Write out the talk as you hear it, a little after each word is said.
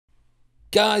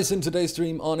Guys, in today's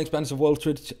stream on Expansive World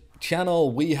Twitch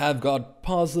channel, we have got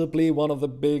possibly one of the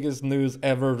biggest news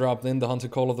ever dropped in the Hunter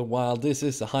Call of the Wild. This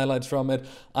is the highlights from it.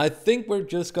 I think we're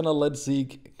just gonna let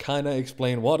Zeke kind of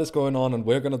explain what is going on, and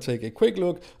we're gonna take a quick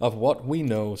look of what we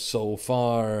know so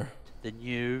far. The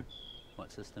new,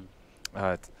 what system?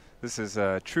 This is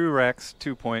TruRACS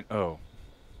 2.0.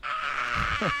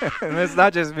 And it's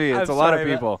not just me, it's a lot of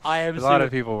people. There's a lot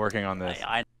of people working on this.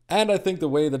 And I think the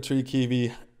way the Tree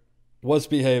Kiwi was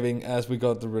behaving as we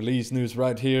got the release news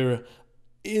right here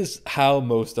is how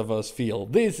most of us feel.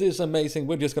 This is amazing.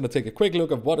 We're just going to take a quick look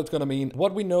of what it's going to mean.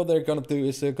 What we know they're going to do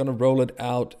is they're going to roll it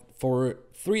out for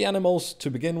 3 animals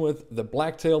to begin with: the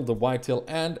blacktail, the whitetail,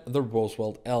 and the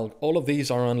Roosevelt elk. All of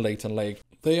these are on Layton Lake.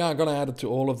 They are going to add it to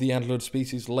all of the antlered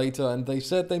species later, and they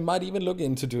said they might even look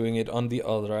into doing it on the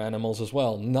other animals as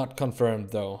well. Not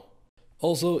confirmed though.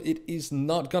 Also, it is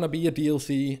not going to be a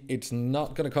DLC, it's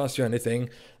not going to cost you anything,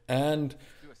 and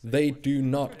they do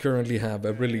not currently have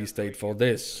a release date for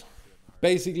this.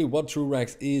 Basically what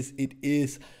TruRACS is, it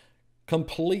is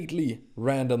completely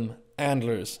random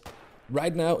antlers.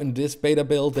 Right now in this beta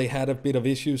build they had a bit of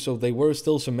issues, so they were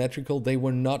still symmetrical. They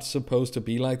were not supposed to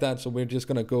be like that, so we're just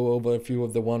gonna go over a few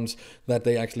of the ones that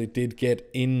they actually did get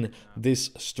in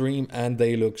this stream, and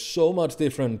they look so much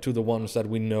different to the ones that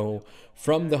we know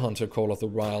from the Hunter Call of the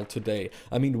Wild today.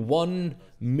 I mean, 1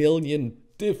 million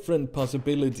different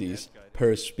possibilities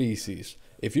per species.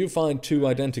 If you find 2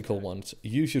 identical ones,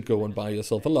 you should go and buy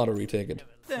yourself a lottery ticket.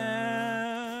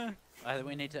 I think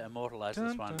we need to immortalize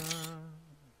this one.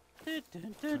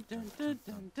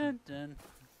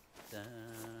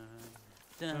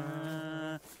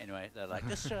 Anyway, they're like,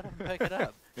 just shut up and pick it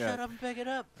up. Yeah. Shut up and pick it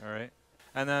up. Alright.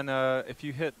 And then if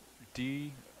you hit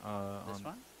D This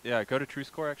one? yeah, go to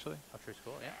TrueScore actually. Oh, true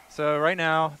score, yeah. So right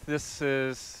now this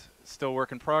is still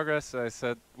work in progress. I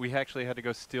said we actually had to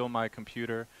go steal my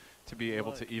computer to be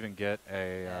able to even get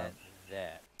a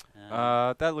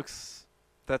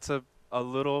that's a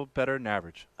little better than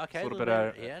average. Okay, a little bit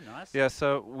better. Yeah, nice. Yeah,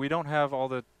 so we don't have all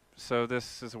the, so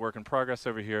this is a work in progress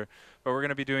over here, but we're going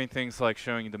to be doing things like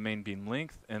showing you the main beam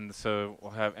length, and so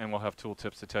we'll have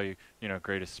tooltips to tell you,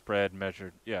 greatest spread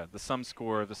measured, the sum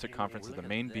score of the circumference of the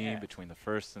main beam between the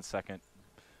first and second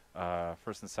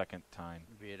time.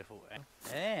 Beautiful.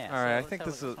 Yeah. All right, I think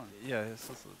this is this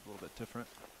is a little bit different.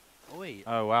 Oi.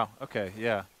 Oh wow. Okay.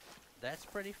 Yeah. That's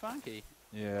pretty funky.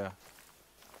 Yeah.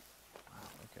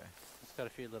 Okay. It's got a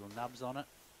few little nubs on it.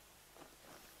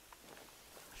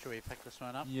 Should we pick this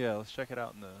one up? Yeah, let's check it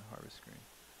out in the harvest screen.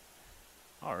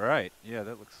 All right. Yeah,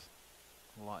 that looks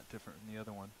a lot different than the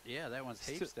other one. Yeah, that one's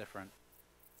heaps different.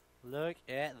 Look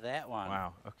at that one.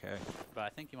 Wow. Okay. But I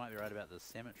think you might be right about the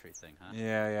symmetry thing, huh?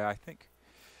 Yeah, I think.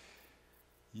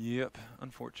 Yep,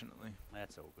 unfortunately.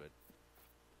 That's all good.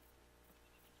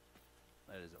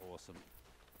 That is awesome.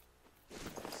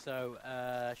 So,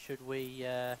 should we...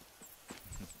 oh,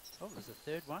 there's a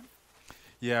third one?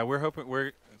 Yeah,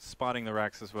 we're spotting the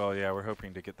racks as well. Yeah, we're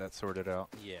hoping to get that sorted out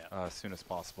as soon as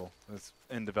possible. It's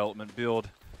in development build.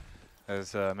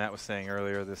 As Matt was saying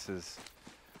earlier,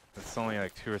 it's only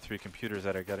like 2 or 3 computers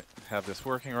that have this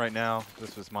working right now.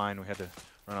 This was mine. We had to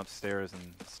run upstairs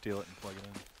and steal it and plug it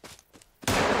in.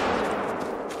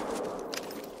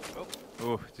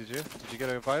 Oh, did you get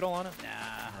a vital on it?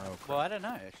 Nah. Oh, well, I don't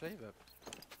know actually, but.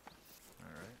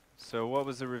 All right. So what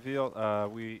was the reveal?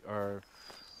 We are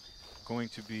going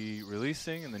to be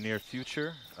releasing in the near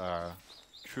future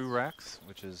TruRACS,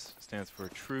 which stands for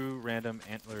True Random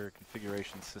Antler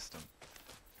Configuration System.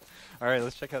 All right,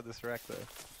 let's check out this rack though.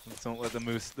 Let's don't let the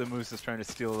moose is trying to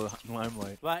steal the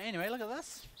limelight. Well, anyway, look at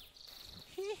this.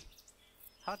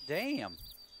 Hot damn.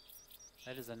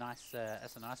 That is a nice.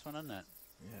 That's a nice one, isn't it?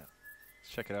 Yeah.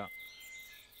 Let's check it out.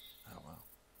 Oh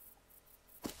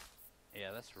wow.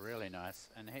 Yeah, that's really nice.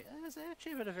 And there's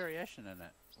actually a bit of variation in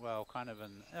it. Well, kind of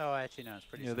an. Oh, actually, no, it's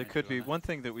pretty. Yeah, there could be. One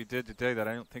thing that we did today that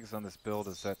I don't think is on this build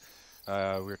is that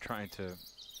we're trying to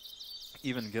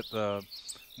even get the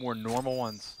more normal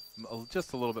ones,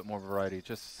 just a little bit more variety,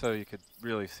 just so you could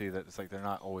really see that it's like they're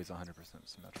not always 100%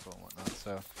 symmetrical and whatnot.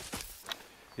 So,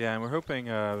 yeah, and we're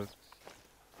hoping.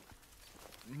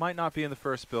 Might not be in the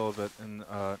first build, but in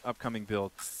upcoming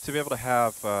build, to be able to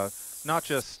have not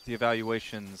just the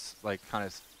evaluations like kind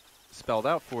of spelled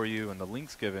out for you and the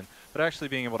links given, but actually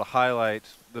being able to highlight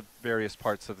the various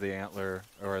parts of the antler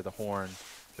or the horn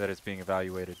that is being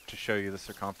evaluated, to show you the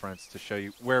circumference, to show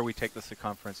you where we take the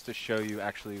circumference, to show you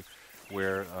actually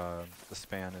where the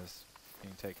span is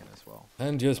being taken as well.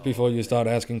 And just before you start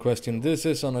asking questions, this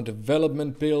is on a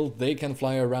development build. They can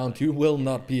fly around. You will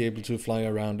not be able to fly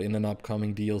around in an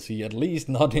upcoming DLC, at least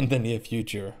not in the near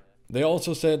future. They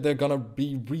also said they're gonna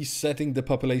be resetting the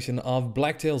population of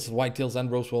blacktails, whitetails, and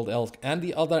rosewald elk, and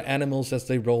the other animals as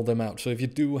they roll them out. So if you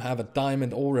do have a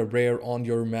diamond or a rare on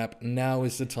your map, now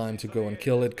is the time to go and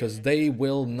kill it, because they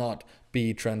will not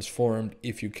be transformed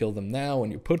if you kill them now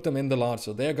and you put them in the lot.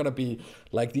 So they're gonna be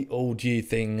like the OG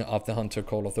thing of the Hunter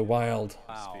Call of the Wild.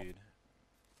 Wow. Speed.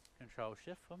 Control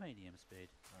shift for medium speed.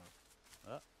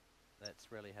 Oh, that's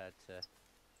really hard to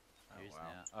use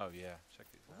now. Oh yeah, check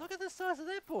these out. Look at the size of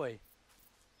that boy.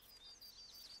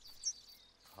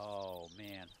 Oh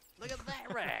man, look at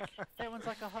that rack. That one's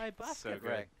like a high basket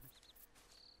rack.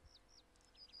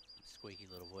 Squeaky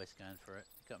little voice going for it.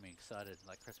 Got me excited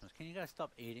like Christmas. Can you guys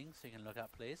stop eating so you can look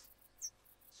up, please?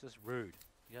 It's just rude.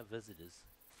 You got visitors.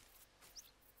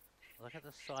 Look at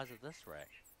the size of this rack.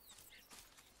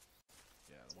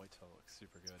 Yeah, the whitetail looks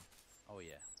super good. Oh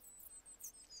yeah.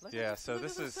 Look Yeah, at so look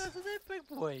this at is... the size of that big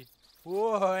boy.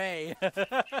 Whoa, hey.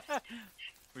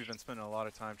 We've been spending a lot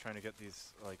of time trying to get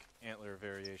these like antler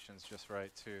variations just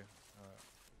right too.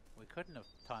 We couldn't have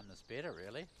timed this better,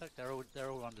 really. Look, they're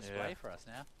all on display for us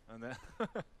now. And then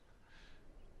nice.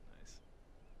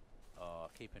 Oh,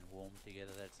 keeping warm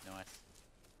together, that's nice.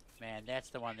 Man, that's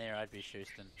the one there I'd be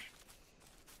shooting.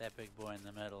 That big boy in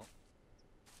the middle.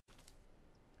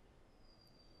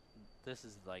 This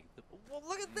is like the... Well,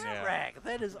 look at that rack!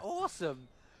 That is awesome!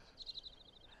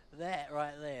 That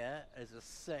right there is a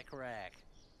sick rack.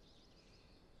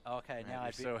 Okay, now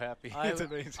I'd be so happy. It's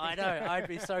amazing. I know, I'd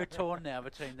be so torn now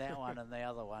between that one and the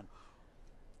other one.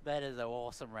 That is an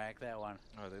awesome rack, that one.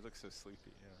 Oh, they look so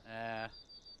sleepy, yeah.